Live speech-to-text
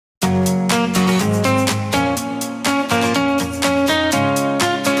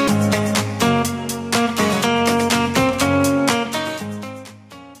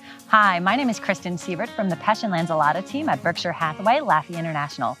Kristin Sievert from the Pesh and Lanzolata team at Berkshire Hathaway Laffey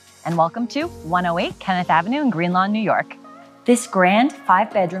International, and welcome to 108 Kenneth Avenue in Greenlawn, New York. This grand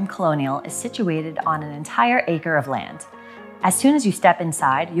 5-bedroom colonial is situated on an entire acre of land. As soon as you step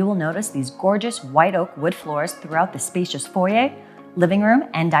inside, you will notice these gorgeous white oak wood floors throughout the spacious foyer, living room,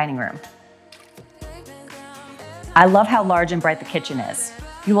 and dining room. I love how large and bright the kitchen is.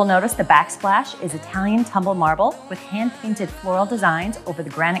 You will notice the backsplash is Italian tumble marble with hand-painted floral designs over the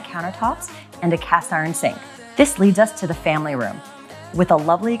granite countertops and a cast iron sink. This leads us to the family room with a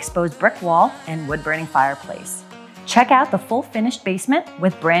lovely exposed brick wall and wood-burning fireplace. Check out the full finished basement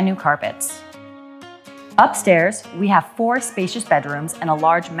with brand new carpets. Upstairs, we have 4 spacious bedrooms and a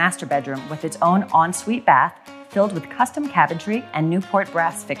large master bedroom with its own ensuite bath filled with custom cabinetry and Newport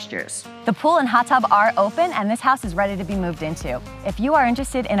brass fixtures. The pool and hot tub are open and this house is ready to be moved into. If you are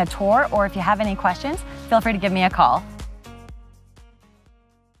interested in a tour or if you have any questions, feel free to give me a call.